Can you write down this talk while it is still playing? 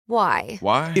Why?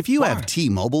 Why? If you have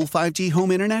T-Mobile 5G home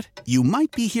internet, you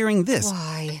might be hearing this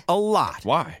Why? a lot.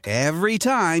 Why? Every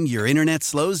time your internet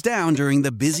slows down during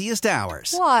the busiest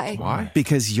hours. Why? Why?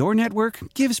 Because your network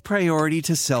gives priority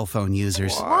to cell phone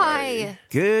users. Why?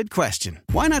 Good question.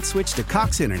 Why not switch to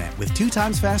Cox Internet with 2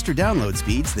 times faster download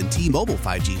speeds than T-Mobile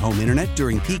 5G home internet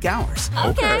during peak hours?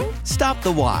 Okay. Stop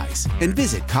the whys and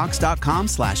visit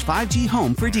cox.com/5G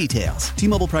home for details.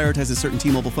 T-Mobile prioritizes certain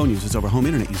T-Mobile phone users over home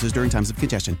internet users during times of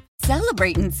congestion.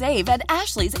 Celebrate and save at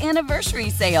Ashley's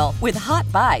Anniversary Sale. With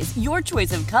Hot Buys, your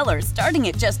choice of colors starting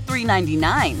at just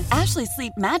 $3.99. Ashley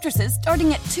Sleep mattresses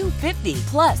starting at $2.50.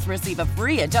 Plus, receive a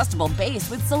free adjustable base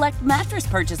with select mattress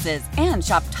purchases. And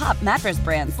shop top mattress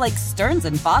brands like Stearns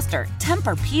 & Foster,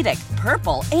 Tempur-Pedic,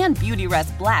 Purple, and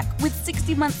Beautyrest Black with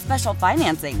 60-month special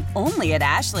financing. Only at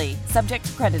Ashley. Subject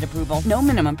to credit approval. No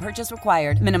minimum purchase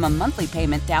required. Minimum monthly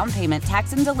payment, down payment,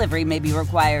 tax, and delivery may be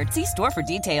required. See store for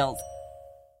details.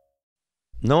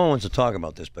 No one wants to talk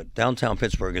about this, but downtown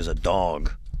Pittsburgh is a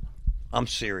dog. I'm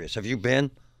serious. Have you been?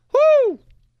 Woo!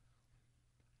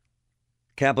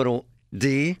 Capital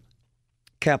D,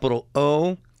 capital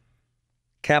O,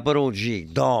 capital G.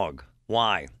 Dog.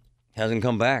 Why? Hasn't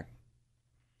come back.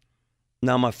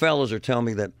 Now, my fellows are telling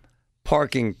me that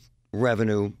parking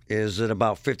revenue is at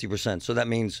about 50%, so that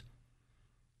means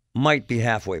might be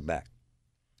halfway back.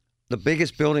 The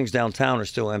biggest buildings downtown are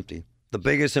still empty. The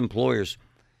biggest employers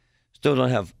still don't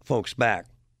have folks back.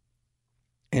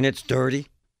 And it's dirty.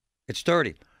 It's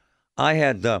dirty. I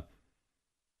had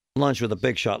lunch with a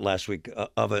big shot last week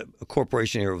of a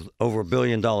corporation here with over $1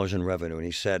 billion in revenue. And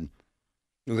he said,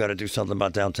 we got to do something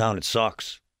about downtown. It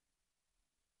sucks.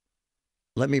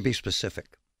 Let me be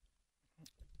specific.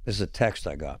 This is a text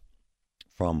I got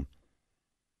from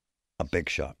a big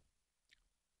shot.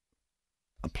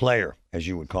 A player, as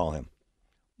you would call him.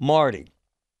 Marty.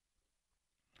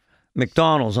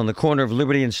 McDonald's on the corner of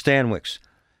Liberty and Stanwix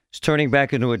is turning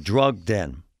back into a drug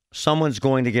den. Someone's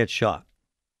going to get shot.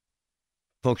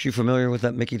 Folks, you familiar with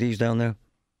that Mickey D's down there?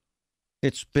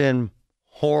 It's been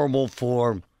horrible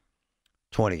for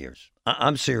 20 years.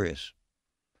 I'm serious.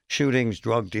 Shootings,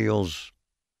 drug deals,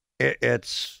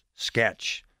 it's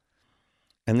sketch.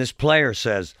 And this player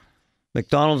says,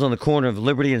 McDonald's on the corner of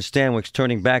Liberty and Stanwix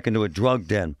turning back into a drug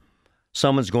den.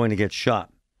 Someone's going to get shot.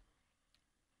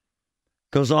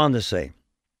 Goes on to say,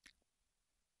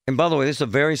 and by the way, this is a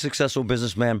very successful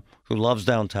businessman who loves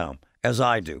downtown, as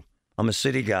I do. I'm a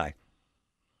city guy.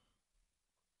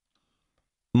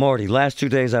 Marty, last 2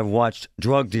 days I've watched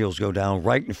drug deals go down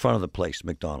right in front of the place,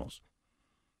 McDonald's.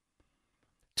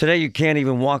 Today you can't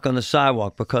even walk on the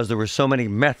sidewalk because there were so many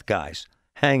meth guys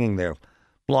hanging there,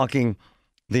 blocking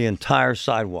the entire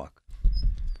sidewalk.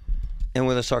 And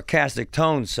with a sarcastic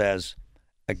tone says,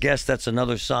 I guess that's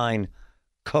another sign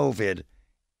COVID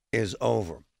is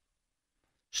over.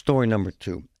 Story number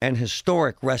 2. An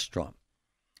historic restaurant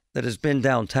that has been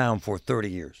downtown for 30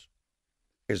 years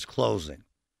is closing.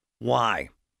 Why?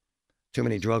 Too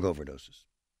many drug overdoses.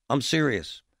 I'm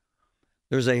serious.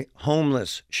 There's a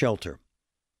homeless shelter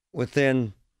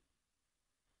within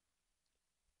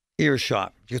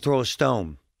earshot. You throw a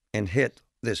stone and hit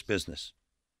this business.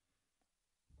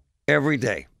 Every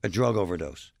day, a drug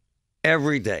overdose.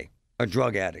 Every day, a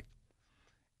drug addict.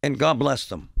 And God bless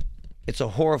them. It's a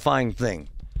horrifying thing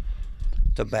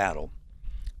to battle.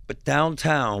 But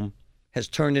downtown has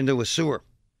turned into a sewer.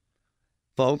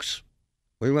 Folks,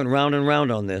 we went round and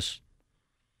round on this.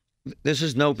 This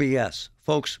is no BS.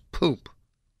 Folks poop.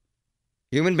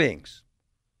 Human beings.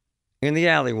 In the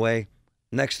alleyway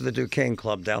next to the Duquesne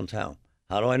Club downtown.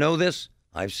 How do I know this?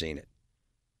 I've seen it.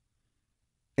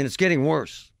 And it's getting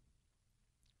worse.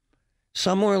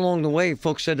 Somewhere along the way,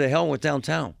 folks said to hell with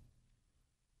downtown.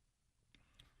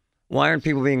 Why aren't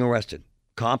people being arrested?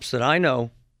 Cops that I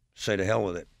know say to hell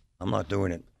with it. I'm not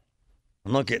doing it.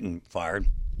 I'm not getting fired.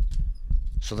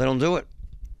 So they don't do it.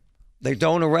 They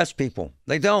don't arrest people.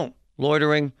 They don't.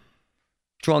 Loitering,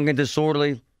 drunk and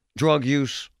disorderly, drug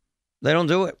use. They don't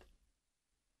do it.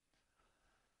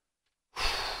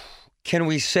 Can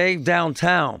we save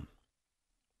downtown?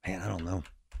 Man, I don't know.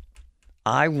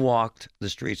 I walked the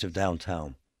streets of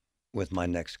downtown with my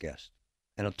next guest.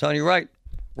 And I'm telling you right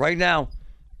now,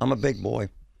 I'm a big boy.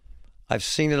 I've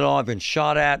seen it all. I've been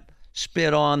shot at,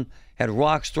 spit on, had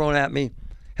rocks thrown at me,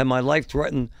 had my life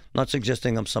threatened. Not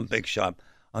suggesting I'm some big shot.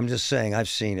 I'm just saying I've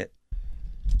seen it.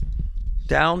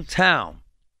 Downtown,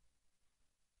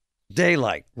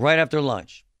 daylight, right after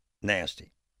lunch,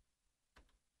 nasty.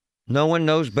 No one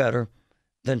knows better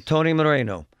than Tony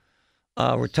Moreno,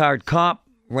 a retired cop,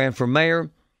 ran for mayor,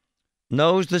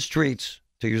 knows the streets,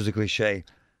 to use the cliche,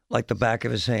 like the back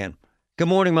of his hand. Good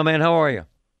morning, my man. How are you?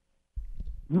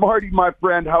 Marty, my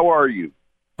friend, how are you?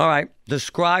 All right.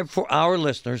 Describe for our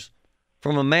listeners,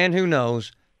 from a man who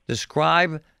knows,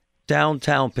 describe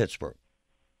downtown Pittsburgh.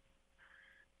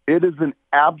 It is an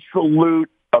absolute,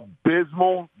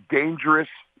 abysmal, dangerous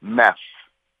mess.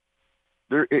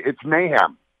 It's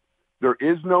mayhem. There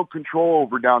is no control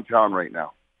over downtown right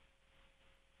now.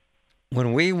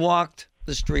 When we walked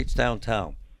the streets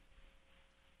downtown,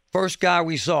 first guy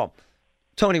we saw,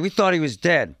 Tony, we thought he was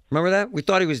dead. Remember that? We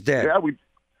thought he was dead. Yeah,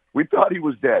 we thought he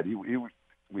was dead.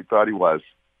 We thought he was.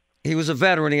 He was a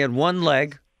veteran. He had one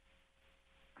leg.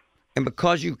 And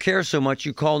because you care so much,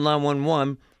 you called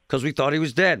 911 because we thought he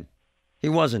was dead. He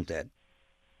wasn't dead.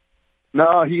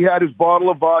 No, he had his bottle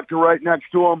of vodka right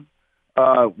next to him.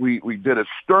 We did a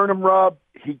sternum rub.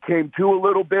 He came to a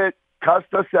little bit,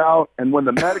 cussed us out. And when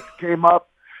the medics came up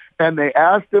and they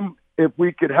asked him if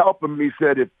we could help him, he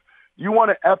said, if you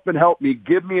want to effing help me,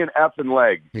 give me an effing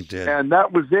leg. He did. And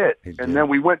that was it. And then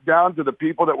we went down to the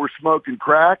people that were smoking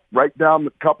crack, right down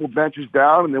the couple benches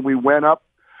down. And then we went up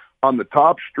on the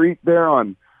top street there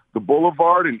on the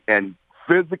boulevard and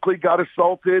physically got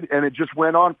assaulted. And it just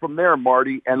went on from there,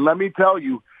 Marty. And let me tell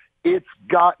you, it's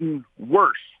gotten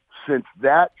worse since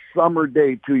that summer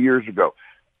day 2 years ago.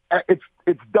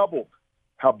 It's doubled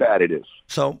how bad it is.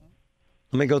 So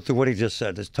let me go through what he just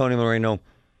said. This Tony Moreno,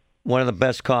 one of the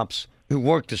best cops who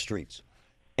worked the streets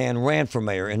and ran for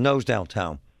mayor and knows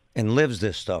downtown and lives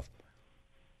this stuff.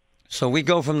 So we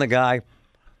go from the guy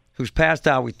who's passed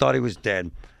out, we thought he was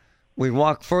dead. We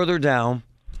walk further down,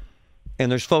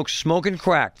 and there's folks smoking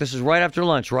crack. This is right after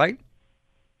lunch, right?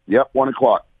 Yep, 1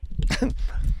 o'clock.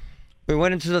 We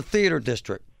went into the theater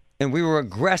district, and we were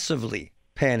aggressively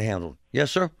panhandled.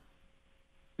 Yes, sir?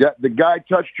 Yeah, the guy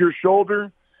touched your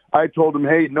shoulder. I told him,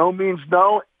 hey, no means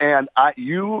no, and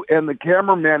you and the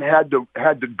cameraman had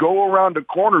to go around a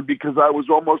corner because I was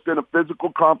almost in a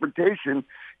physical confrontation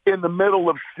in the middle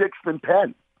of 6th and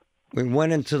Penn. We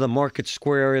went into the Market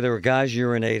Square area. There were guys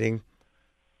urinating.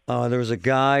 There was a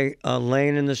guy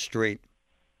laying in the street.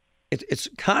 It's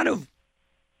kind of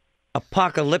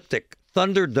apocalyptic,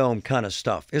 Thunderdome kind of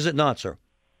stuff, is it not, sir?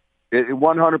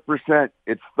 100%.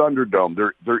 It's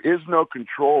Thunderdome. There is no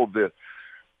control.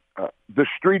 The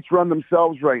streets run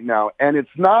themselves right now, and it's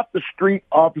not the street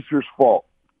officers' fault.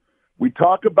 We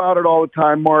talk about it all the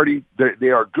time, Marty. They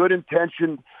are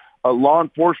good-intentioned law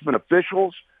enforcement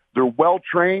officials. They're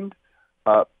well-trained.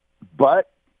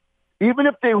 But even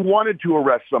if they wanted to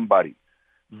arrest somebody,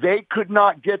 they could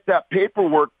not get that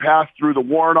paperwork passed through the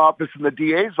warrant office and the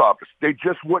DA's office. They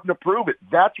just wouldn't approve it.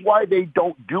 That's why they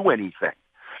don't do anything.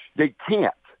 They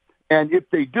can't. And if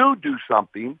they do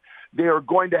something, they are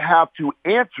going to have to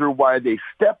answer why they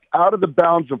stepped out of the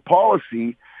bounds of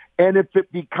policy. And if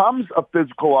it becomes a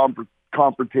physical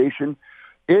confrontation,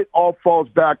 it all falls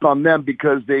back on them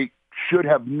because they should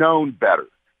have known better.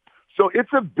 So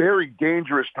it's a very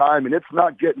dangerous time, and it's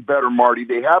not getting better, Marty.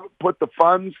 They haven't put the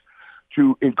funds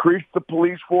to increase the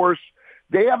police force.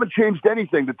 They haven't changed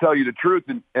anything, to tell you the truth,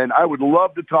 and I would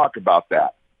love to talk about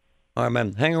that. All right,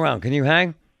 man. Hang around. Can you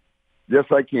hang? Yes,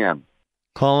 I can.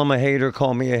 Call him a hater.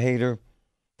 Call me a hater.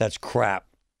 That's crap.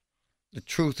 The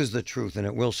truth is the truth, and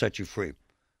it will set you free.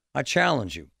 I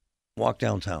challenge you. Walk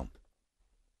downtown.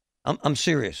 I'm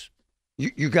serious.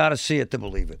 You got to see it to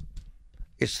believe it.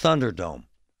 It's Thunderdome,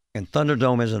 and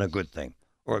Thunderdome isn't a good thing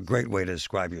or a great way to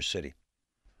describe your city.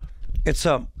 It's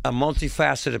a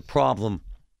multifaceted problem.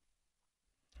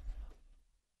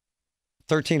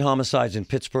 13 homicides in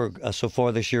Pittsburgh so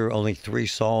far this year, only 3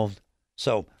 solved.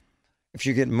 So if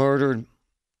you get murdered,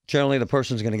 generally the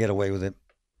person's going to get away with it.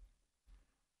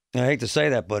 And I hate to say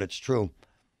that, but it's true.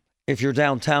 If you're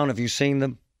downtown, have you seen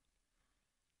them?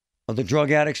 Are the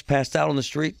drug addicts passed out on the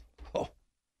street? Oh.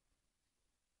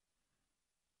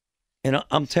 And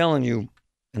I'm telling you,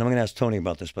 and I'm going to ask Tony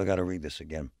about this, but I got to read this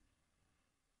again.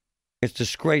 It's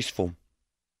disgraceful.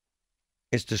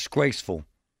 It's disgraceful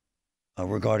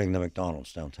regarding the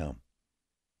McDonald's downtown.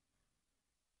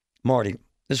 Marty,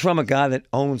 this is from a guy that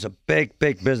owns a big,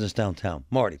 big business downtown.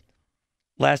 Marty,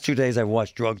 last 2 days I've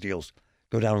watched drug deals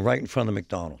go down right in front of the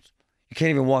McDonald's. You can't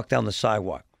even walk down the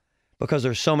sidewalk because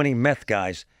there's so many meth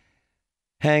guys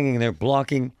hanging there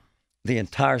blocking the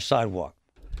entire sidewalk.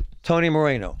 Tony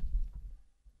Moreno,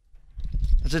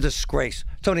 it's a disgrace.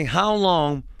 Tony, how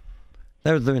long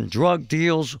there have been drug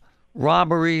deals,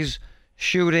 robberies,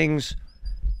 shootings,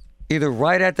 either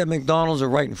right at the McDonald's or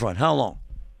right in front? How long?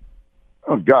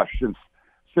 Oh, gosh,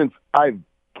 since I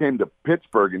came to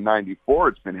Pittsburgh in '94,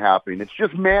 it's been happening. It's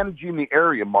just managing the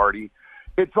area, Marty.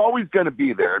 It's always going to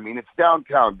be there. I mean, it's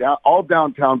downtown. All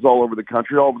downtowns all over the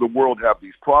country, all over the world have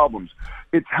these problems.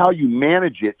 It's how you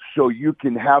manage it so you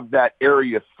can have that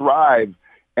area thrive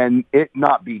and it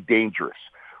not be dangerous.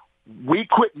 We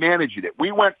quit managing it.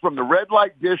 We went from the red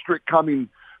light district coming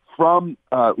from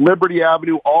Liberty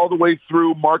Avenue all the way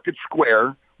through Market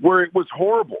Square, where it was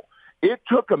horrible. It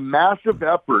took a massive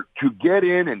effort to get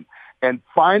in and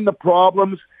find the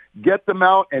problems, get them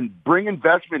out, and bring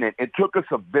investment in. It took us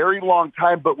a very long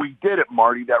time, but we did it,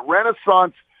 Marty. That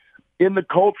renaissance in the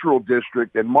cultural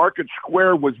district and Market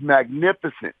Square was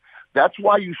magnificent. That's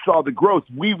why you saw the growth.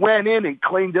 We went in and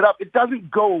cleaned it up. It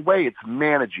doesn't go away. It's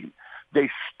managing. They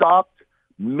stopped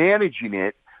managing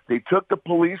it. They took the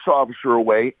police officer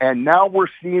away, and now we're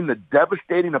seeing the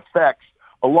devastating effects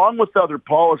along with other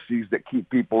policies that keep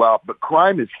people out. But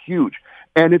crime is huge,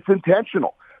 and it's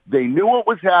intentional. They knew what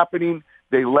was happening.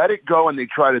 They let it go, and they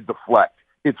try to deflect.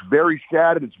 It's very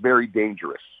sad, and it's very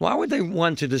dangerous. Why would they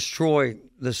want to destroy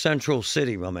the central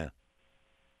city, my man?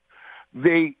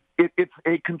 It's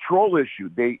a control issue.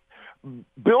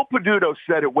 Bill Peduto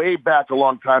said it way back a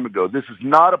long time ago. This is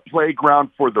not a playground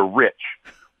for the rich.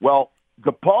 Well,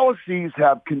 the policies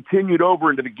have continued over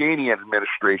into the Gainey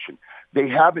administration. They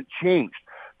haven't changed.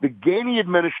 The Gainey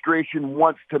administration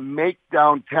wants to make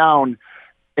downtown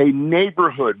a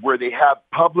neighborhood where they have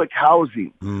public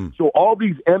housing. So all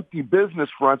these empty business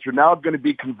fronts are now going to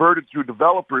be converted through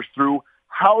developers through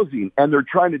housing, and they're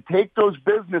trying to take those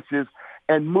businesses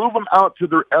and move them out to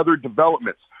their other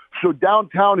developments. So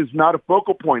downtown is not a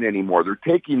focal point anymore. They're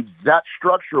taking that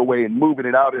structure away and moving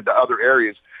it out into other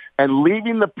areas and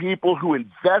leaving the people who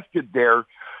invested there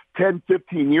 10,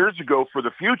 15 years ago for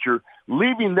the future,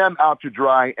 leaving them out to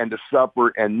dry and to suffer,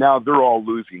 and now they're all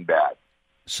losing bad.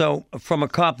 So from a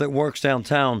cop that works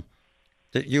downtown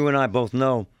that you and I both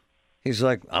know, he's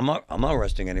like, I'm not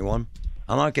arresting anyone.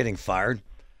 I'm not getting fired.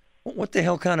 What the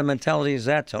hell kind of mentality is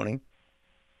that, Tony?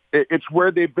 It's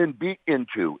where they've been beat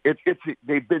into.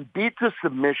 They've been beat to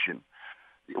submission.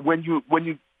 When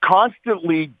you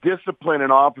constantly discipline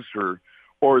an officer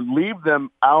or leave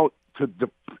them out to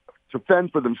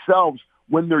fend for themselves,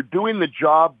 when they're doing the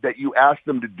job that you ask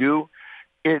them to do,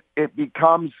 it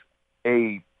becomes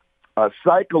a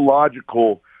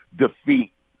psychological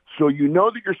defeat. So you know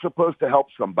that you're supposed to help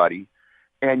somebody,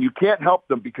 and you can't help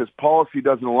them because policy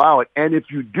doesn't allow it. And if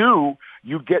you do,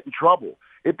 you get in trouble.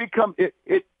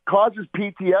 It causes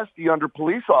PTSD under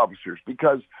police officers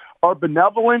because our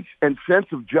benevolence and sense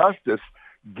of justice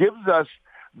gives us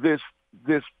this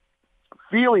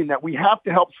feeling that we have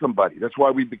to help somebody. That's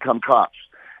why we become cops.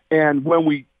 And when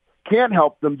we can't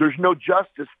help them, there's no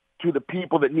justice to the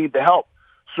people that need the help.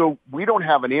 So we don't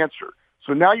have an answer.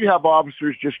 So now you have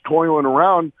officers just toiling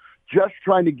around, just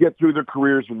trying to get through their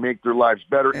careers and make their lives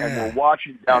better, and we're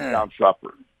watching downtown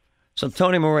suffer. So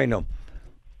Tony Moreno,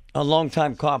 a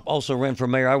longtime cop, also ran for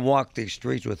mayor. I walked these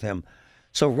streets with him.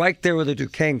 So right there where the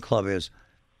Duquesne Club is,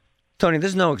 Tony,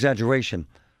 this is no exaggeration.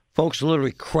 Folks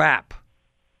literally crap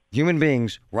human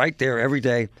beings right there every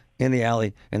day in the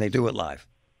alley, and they do it live.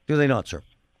 Do they not, sir?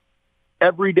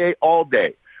 Every day, all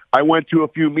day. I went to a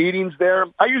few meetings there.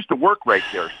 I used to work right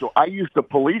there, so I used to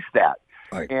police that.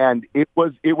 Right. And it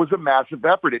was a massive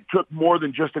effort. It took more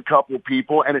than just a couple of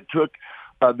people, and it took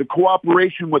the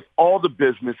cooperation with all the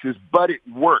businesses, but it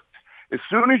worked. As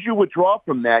soon as you withdraw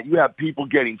from that, you have people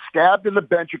getting stabbed in the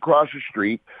bench across the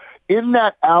street. In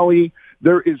that alley,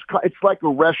 it's like a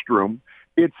restroom.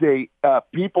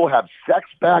 People have sex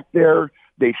back there.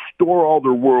 They store all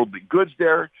their worldly goods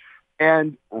there.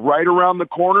 And right around the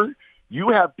corner, you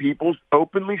have people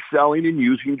openly selling and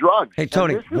using drugs. Hey,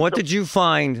 Tony, what did you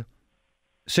find,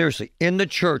 seriously, in the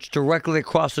church directly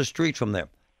across the street from them?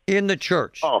 In the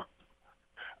church? Oh,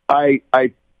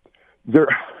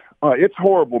 it's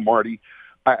horrible, Marty.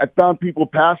 I found people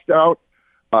passed out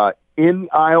in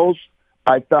aisles.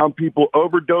 I found people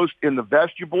overdosed in the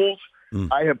vestibules.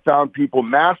 I have found people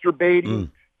masturbating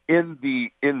in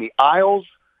the aisles.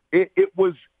 It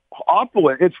was awful.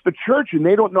 It's the church, and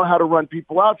they don't know how to run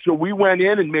people out. So we went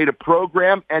in and made a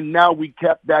program, and now we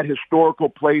kept that historical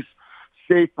place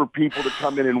safe for people to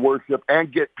come in and worship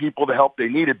and get people the help they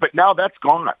needed. But now that's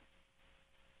gone.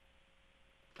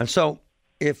 And so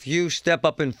if you step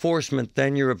up enforcement,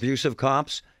 then you're abusive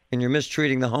cops and you're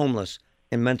mistreating the homeless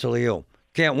and mentally ill.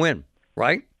 Can't win,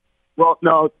 right? Well,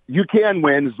 no, you can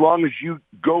win as long as you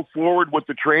go forward with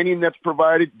the training that's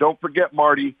provided. Don't forget,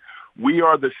 Marty, we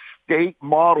are the state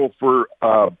model for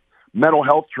mental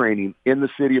health training in the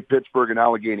city of Pittsburgh and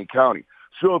Allegheny County.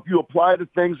 So if you apply the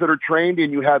things that are trained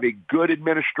and you have a good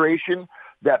administration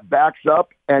that backs up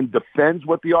and defends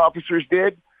what the officers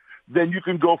did, then you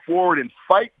can go forward and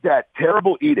fight that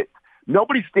terrible edict.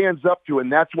 Nobody stands up to it,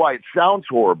 and that's why it sounds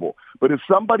horrible. But if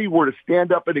somebody were to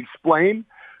stand up and explain,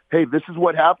 hey, this is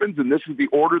what happens, and this is the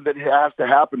order that has to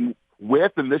happen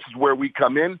with, and this is where we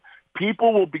come in,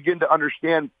 people will begin to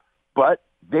understand, but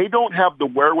they don't have the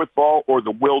wherewithal or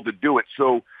the will to do it.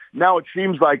 So now it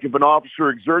seems like if an officer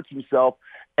exerts himself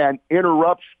and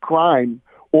interrupts crime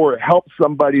or helps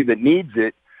somebody that needs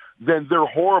it, then they're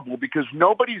horrible because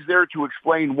nobody's there to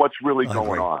explain what's really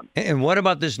going on. And what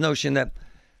about this notion that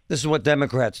this is what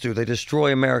Democrats do? They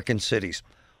destroy American cities.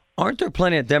 Aren't there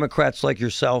plenty of Democrats like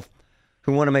yourself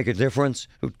who want to make a difference,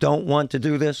 who don't want to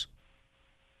do this?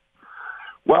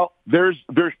 Well, there's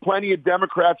plenty of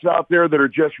Democrats out there that are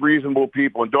just reasonable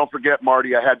people. And don't forget,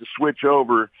 Marty, I had to switch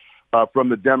over from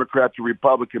the Democrat to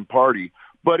Republican Party.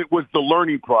 But it was the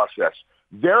learning process.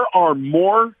 There are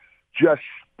more just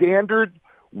standard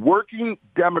working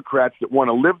Democrats that want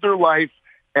to live their life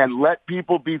and let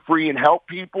people be free and help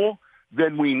people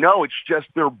than we know. It's just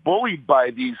they're bullied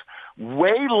by these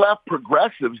way left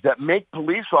progressives that make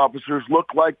police officers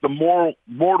look like the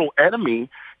mortal enemy,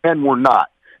 and we're not.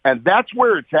 And that's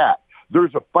where it's at.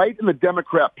 There's a fight in the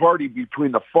Democrat Party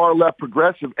between the far left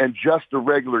progressive and just a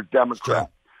regular Democrat.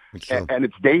 It's true. And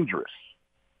it's dangerous.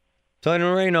 Tony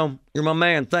Moreno, you're my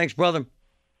man. Thanks, brother.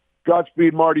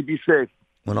 Godspeed, Marty. Be safe.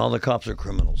 When all the cops are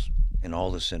criminals and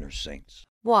all the sinners saints.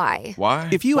 Why? Why?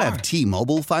 If you have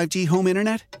T-Mobile 5G home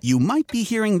internet, you might be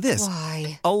hearing this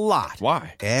Why? a lot.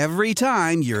 Why? Every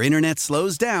time your internet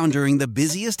slows down during the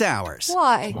busiest hours.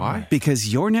 Why? Why?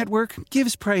 Because your network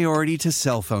gives priority to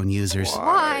cell phone users.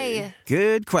 Why?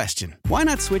 Good question. Why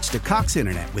not switch to Cox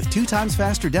Internet with 2 times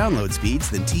faster download speeds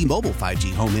than T-Mobile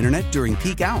 5G home internet during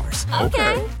peak hours?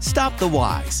 Okay. Stop the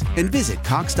whys and visit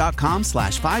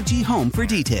cox.com/5G home for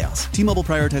details. T-Mobile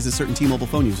prioritizes certain T-Mobile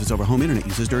phone users over home internet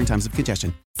users during times of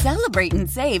congestion. Celebrate and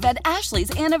save at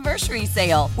Ashley's Anniversary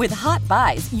Sale. With Hot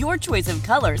Buys, your choice of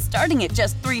colors starting at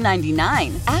just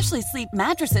 $3.99. Ashley Sleep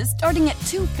mattresses starting at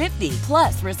 $2.50.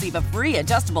 Plus, receive a free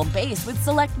adjustable base with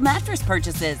select mattress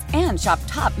purchases. And shop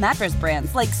top mattress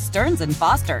brands like Stearns &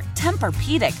 Foster,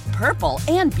 Tempur-Pedic, Purple,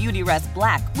 and Beautyrest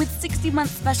Black with 60-month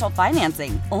special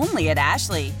financing. Only at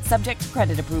Ashley. Subject to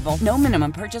credit approval. No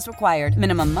minimum purchase required.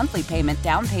 Minimum monthly payment,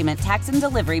 down payment, tax, and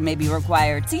delivery may be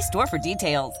required. See store for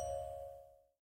details.